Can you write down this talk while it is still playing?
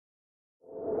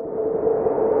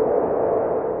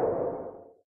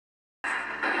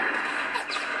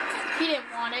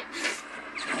on it.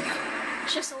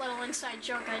 It's just a little inside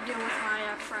joke I do with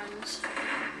my friends.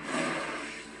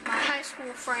 My high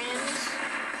school friends.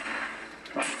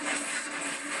 1.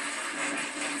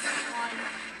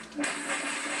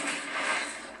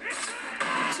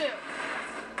 2.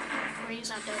 Wait, he's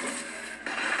not dead.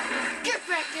 Get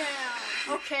back down!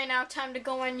 Okay, now time to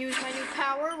go and use my new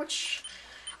power, which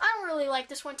I don't really like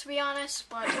this one to be honest,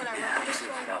 but whatever. I'm just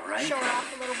going to show it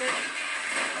off a little bit.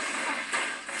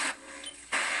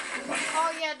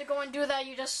 All you had to go and do that,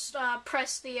 you just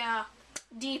press the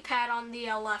D-pad on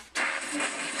the left. Not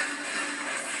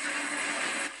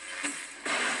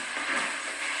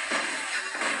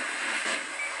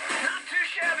too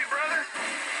shabby, brother.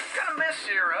 Gonna miss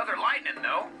your other lightning,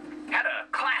 though. Had a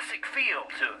classic feel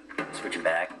to it. Switch it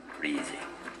back, pretty easy.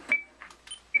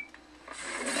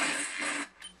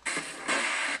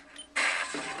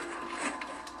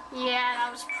 Yeah, that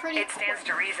was pretty It stands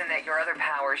to reason that your other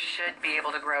powers should be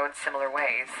able to grow in similar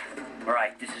ways. All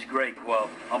right, this is great, Quo.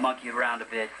 I'll monkey around a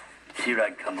bit, see what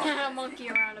I can come up with. Monkey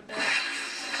around a bit.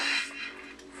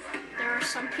 There are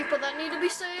some people that need to be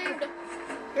saved.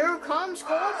 Here comes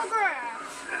Cole McGrath.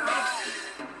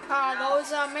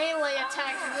 Those melee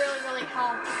attacks really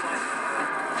help.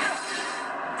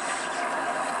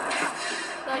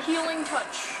 The healing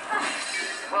touch.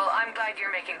 Well, I'm glad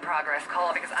you're making progress,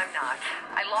 Cole, because I'm not.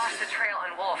 I lost the trail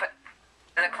on Wolf,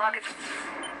 and the clock is...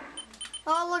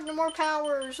 Oh, look, no more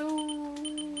powers. Ooh.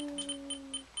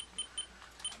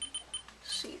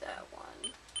 See that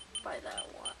one. Buy that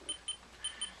one.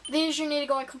 These you need to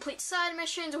go and complete side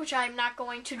missions, which I'm not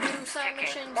going to do side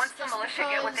missions. Once the militia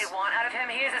get what they want out of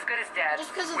him, he is as good as dead.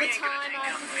 Just because of the time I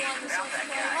have to do on this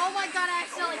play. Oh my god, I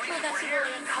accidentally killed that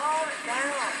civilian. Calm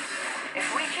down. If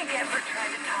we can get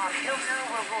Bertrand to talk, he'll know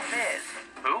where Wolf is.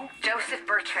 Who? Joseph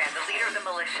Bertrand, the leader of the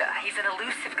militia. He's an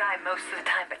elusive guy most of the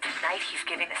time, but tonight he's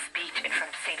giving a speech in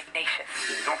front of St. Ignatius.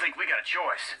 Don't think we got a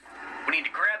choice. We need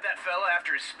to grab that fella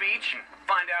after his speech and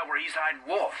find out where he's hiding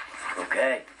Wolf.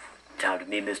 Okay, time to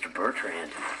meet Mr.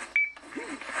 Bertrand.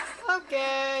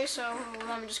 Okay, so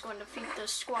let me just go and defeat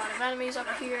this squad of enemies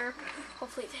up here.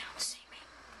 Hopefully they don't see me.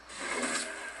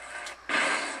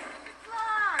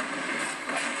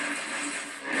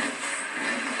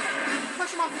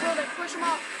 Push him off the building, push him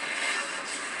off.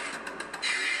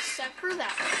 Except for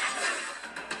that.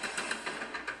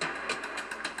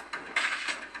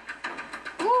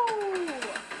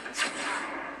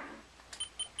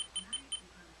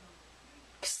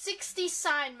 60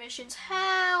 side missions.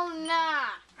 Hell nah.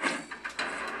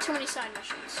 Too many side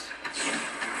missions.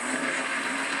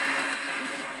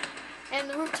 And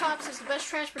the rooftops is the best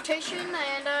transportation,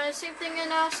 and same thing in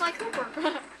Sly Cooper.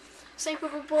 Same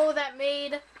people that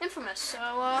made Infamous. So,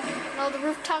 no, the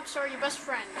rooftops are your best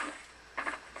friend,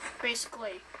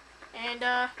 basically. And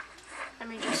let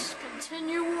me just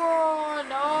continue on.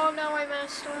 Oh no, I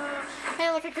missed.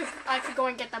 Hey, look, I could go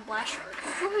and get that blast shard.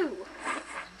 Woohoo!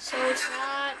 So it's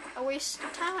not a waste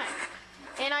of time.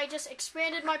 And I just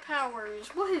expanded my powers.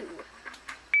 Woohoo!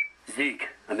 Zeke,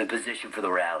 I'm in position for the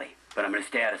rally, but I'm gonna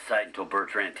stay out of sight until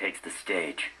Bertrand takes the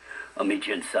stage. I'll meet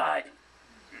you inside.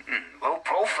 Low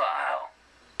profile.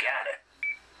 Got it.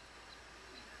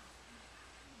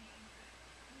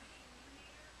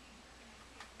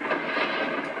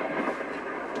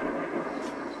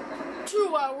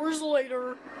 Two hours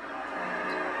later.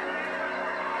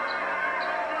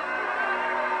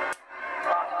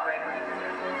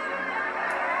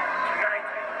 Tonight,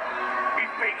 we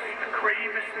face the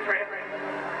gravest threat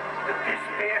that this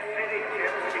fair city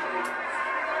can see.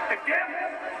 The devil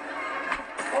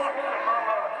walks among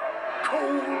us,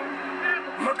 Cole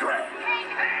McGrath.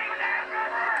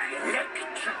 The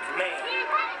electric man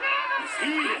is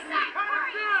here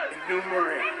in New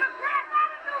Marie.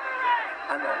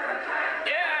 I know.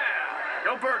 Yeah!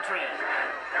 Go Bertrand.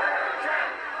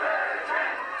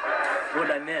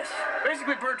 What'd I miss?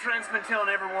 Basically, Bertrand's been telling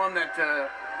everyone that, you're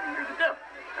the devil.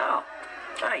 Oh,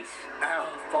 nice. Our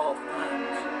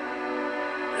forefathers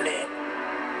led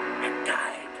and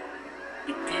died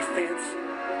in defense of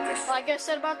this Like I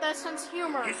said about that sense of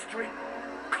humor. history,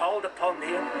 called upon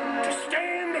them to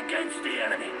stand against the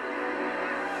enemy.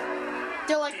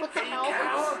 They're like, what the Did they hell?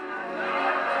 cower?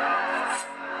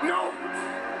 No,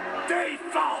 they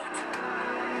fought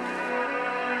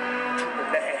to the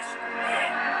last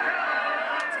man.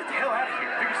 Let's get the hell out of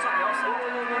here. Figure something else out.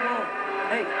 No.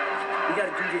 Hey, we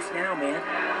gotta do this now, man.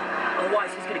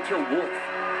 Otherwise, he's gonna kill Wolf.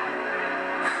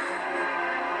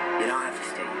 You don't have to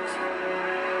stay easy.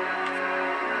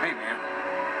 Hey, man.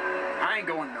 I ain't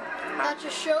going nowhere. That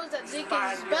just shows that Zeke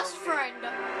is his best friend.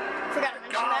 Forgot to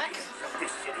mention that. Guardians of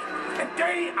this city, and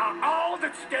they are all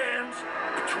that stands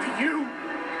between you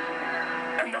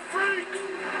the freaks.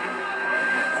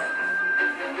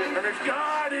 And as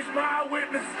God is my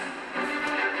witness,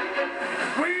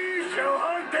 we shall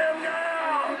hunt them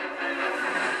down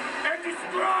and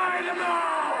destroy them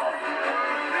all.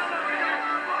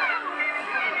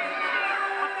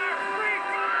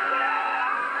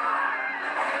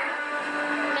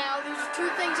 Now, these are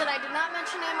two things that I did not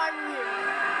mention in my review,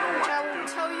 which I will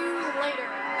tell you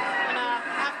later, and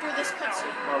after this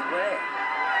cutscene. Away.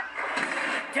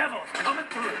 Devil's coming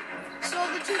through. So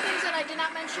the two things that I did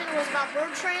not mention was about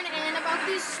Bertrand and about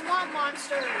these swamp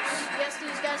monsters. Yes,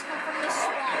 these guys come from the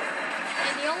swamp.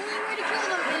 And the only way to kill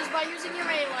them is by using your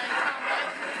melee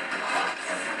combat.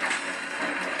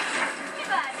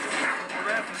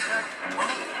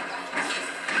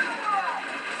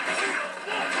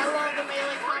 I love the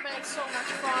melee combat, it's so much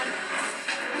fun.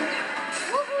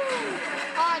 Woohoo!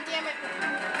 Ah, damn it.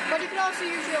 But you can also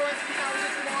use your lift powers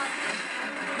if you want.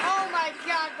 Oh my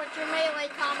god, but your melee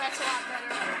combat's a lot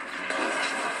better.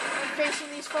 I'm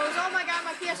facing these foes. Oh my god,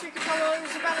 my PS3 controller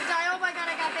is about to die. Oh my god,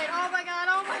 I got hit. Oh my god,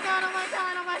 oh my god, oh my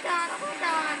god, oh my god, oh my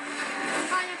god.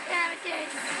 I am panicking.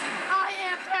 I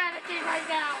am panicking right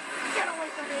now. Get away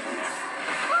from me.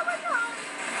 Oh my god.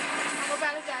 I'm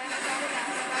about to die. I'm about to die.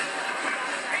 I'm about to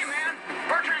die. Hey, man.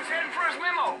 Bertrand's heading for his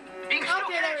limo. He can still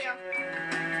Okay, there catch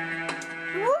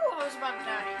we go. Woo, I was about to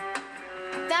die.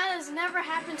 That has never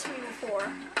happened to me before.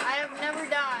 I have never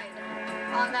died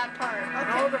on that part.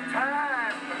 All Okay. the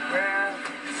time, man.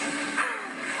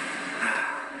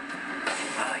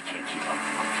 Oh, I can't keep up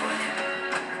on foot.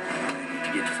 I need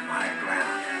to get to some higher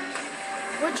ground.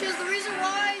 Which is the reason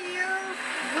why your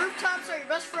rooftops are your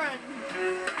best friend.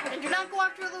 And do not go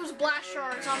after those blast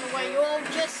shards on the way. You'll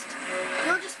just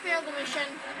fail the mission,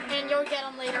 and you'll get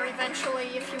them later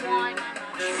eventually if you want. I'm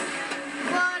not sure.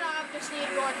 But I just need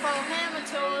to go and follow him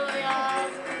until oh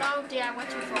yeah, I went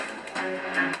too far.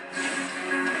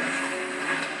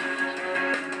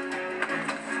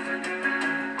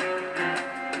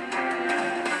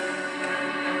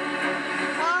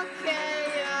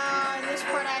 Okay, this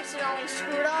part I accidentally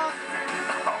screwed up.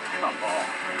 Oh, come on.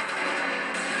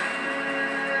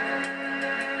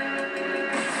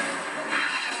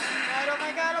 Oh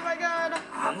my god, oh my god.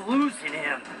 I'm losing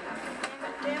him.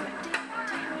 Damn it.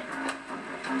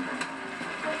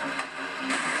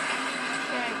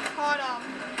 Okay, caught up.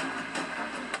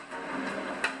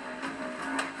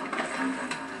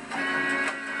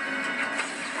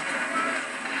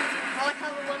 I like how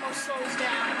the limo slows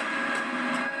down.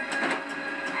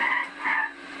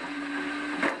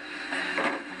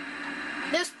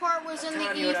 This part was in the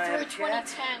John, you and I have a E3 chat?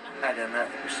 2010. I done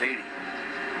nothing for Sadie.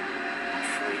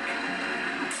 Freak.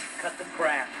 Cut the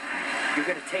crap. You're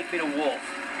gonna take me to Wolf.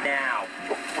 Now.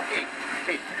 Wait,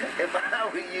 if I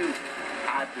were you,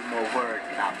 I'd be more worried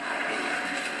about my head.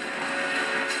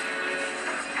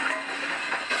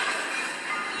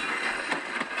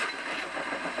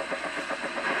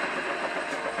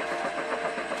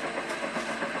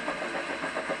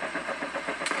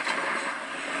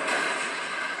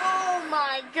 Oh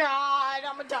my god,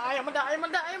 I'm gonna die.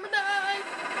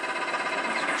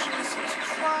 Jesus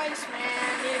Christ,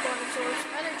 man. Need to go and absorb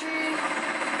some energy.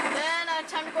 Then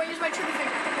time to go use my trigger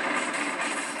finger.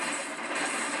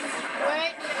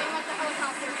 Wait, need to aim at the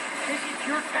helicopter. This is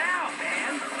your town,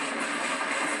 man.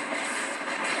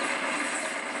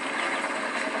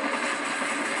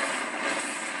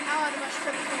 How out of my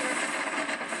trigger finger.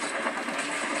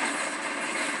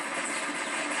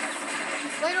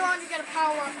 Later on, you get a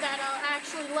power-up that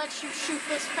actually lets you shoot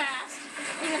this fast.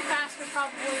 Even faster,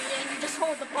 probably, and you just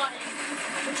hold the button,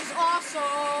 which is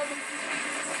awesome.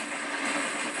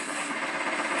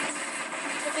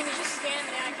 The thing is just stand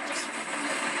there, I can just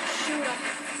shoot him.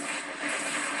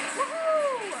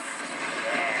 Woohoo!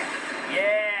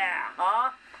 Yeah,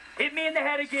 huh? Hit me in the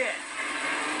head again.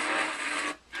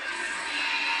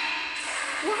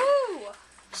 Woohoo!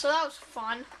 So that was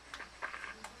fun.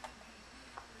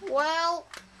 Well,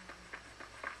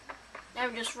 now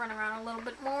we just run around a little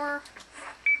bit more.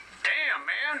 Damn,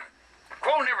 man.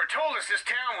 Quo never told us this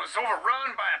town was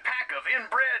overrun by a pack of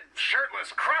inbred,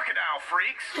 shirtless crocodile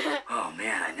freaks. Oh,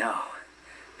 man, I know.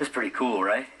 That's pretty cool,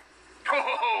 right?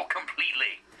 Oh,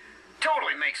 completely.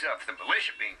 Totally makes up for the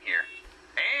militia being here.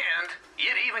 And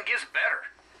it even gets better.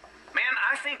 Man,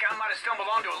 I think I might have stumbled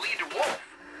onto a lead to Wolf.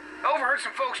 Overheard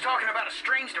some folks talking about a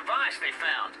strange device they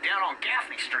found down on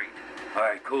Gaffney Street. All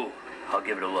right, cool. I'll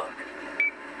give it a look.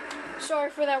 Sorry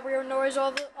for that weird noise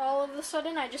all of a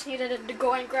sudden. I just needed to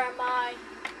go and grab my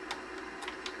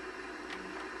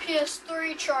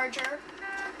PS3 charger.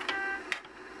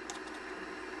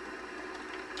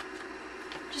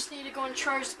 Just need to go and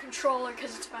charge the controller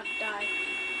because it's about to die.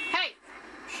 Hey!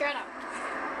 Shut up.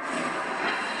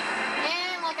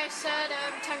 And like I said,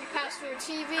 every time you pass through a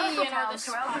TV, Coastal this towns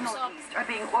throughout the pops up. Northeast are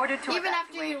being ordered to Even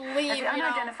after evacuate you leave, as the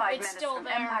unidentified it's menace still from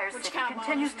there, Empire which City kind of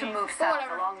continues bothers to me. move But south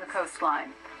whatever. along the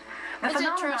coastline. The It's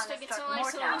phenomenon interesting. has It's a struck nice more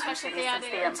little towns in touch that cities they since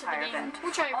added the into the Empire game, event,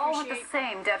 which I all with the appreciate.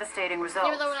 same devastating results.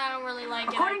 Even though I don't really like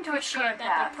it, According I to its appreciate current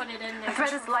that path, they put it in there. the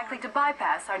threat just is for likely fun. to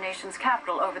bypass our nation's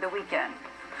capital over the weekend.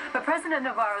 But President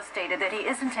Navarro stated that he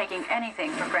isn't taking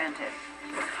anything for granted.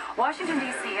 Washington,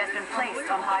 D.C. has been placed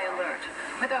on high alert,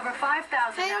 with over 5,000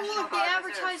 Hey, National look, they Guard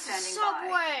advertise reserves the standing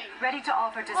subway. by, ready to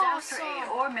offer disaster Awesome. aid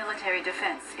or military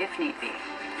defense if need be.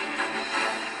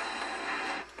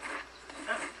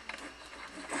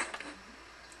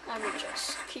 Let me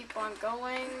just keep on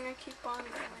going, keep on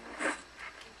going.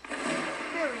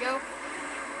 Here we go.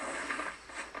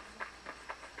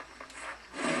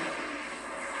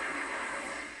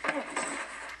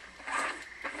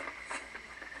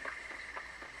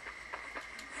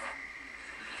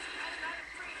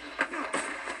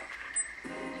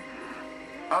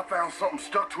 I found something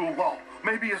stuck to a wall.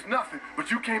 Maybe it's nothing,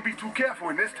 but you can't be too careful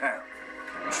in this town.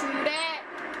 True that.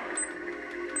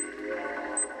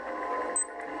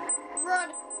 Run,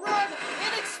 run!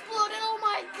 It exploded! Oh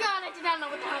my god, I did not know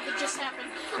what the hell that just happened.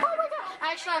 Oh my god!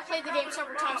 Actually, I played the game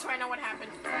several times, so I know what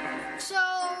happened. So,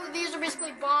 these are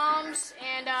basically bombs,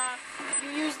 and you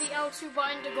use the L2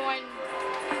 button to go and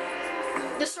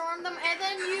disarm them, and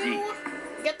then you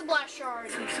get the blast shard.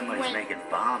 So somebody's making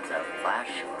bombs out of flash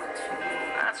shards.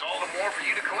 That's all the more for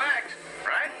you to collect,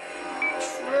 right?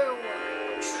 True.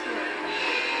 True.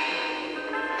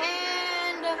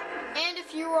 And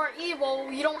if you are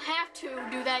evil, you don't have to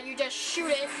do that. You just shoot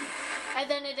it, and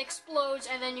then it explodes,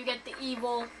 and then you get the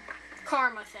evil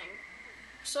karma thing.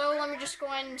 So let me just go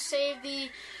ahead and save the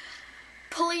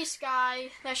police guy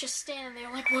that's just standing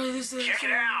there like, what is this? Check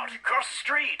it out, across the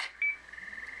street.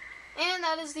 And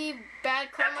that is the bad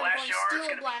That karma to go blast and shard steal is a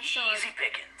gonna blast be shard. easy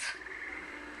pickings.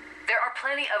 There are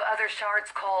plenty of other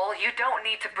shards, Cole. You don't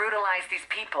need to brutalize these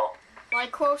people.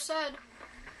 Like Quo said.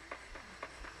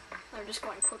 I'm just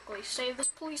going to quickly save this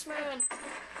policeman.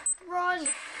 Run!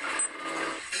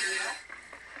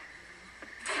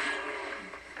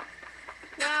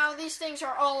 Now these things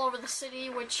are all over the city,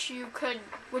 which you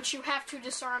have to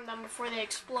disarm them before they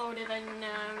explode, and then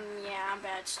yeah,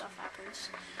 bad stuff happens.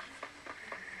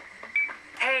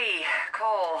 Hey,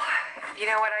 Cole. You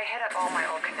know what? I hit up all my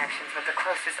old connections, but the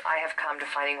closest I have come to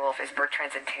finding Wolf is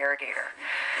Bertrand's interrogator.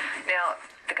 Now,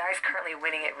 the guy's currently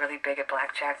winning it really big at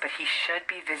blackjack, but he should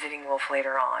be visiting Wolf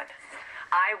later on.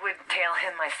 I would tail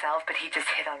him myself, but he just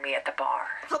hit on me at the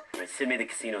bar. Right, send me the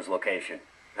casino's location.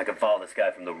 I can follow this guy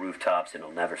from the rooftops and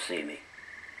he'll never see me.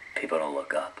 People don't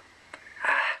look up.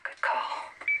 Ah, good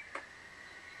call.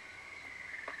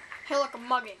 Hey, look, a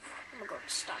mugging. I'm gonna go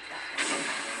stop that.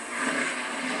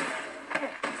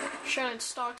 Shouldn't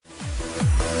start.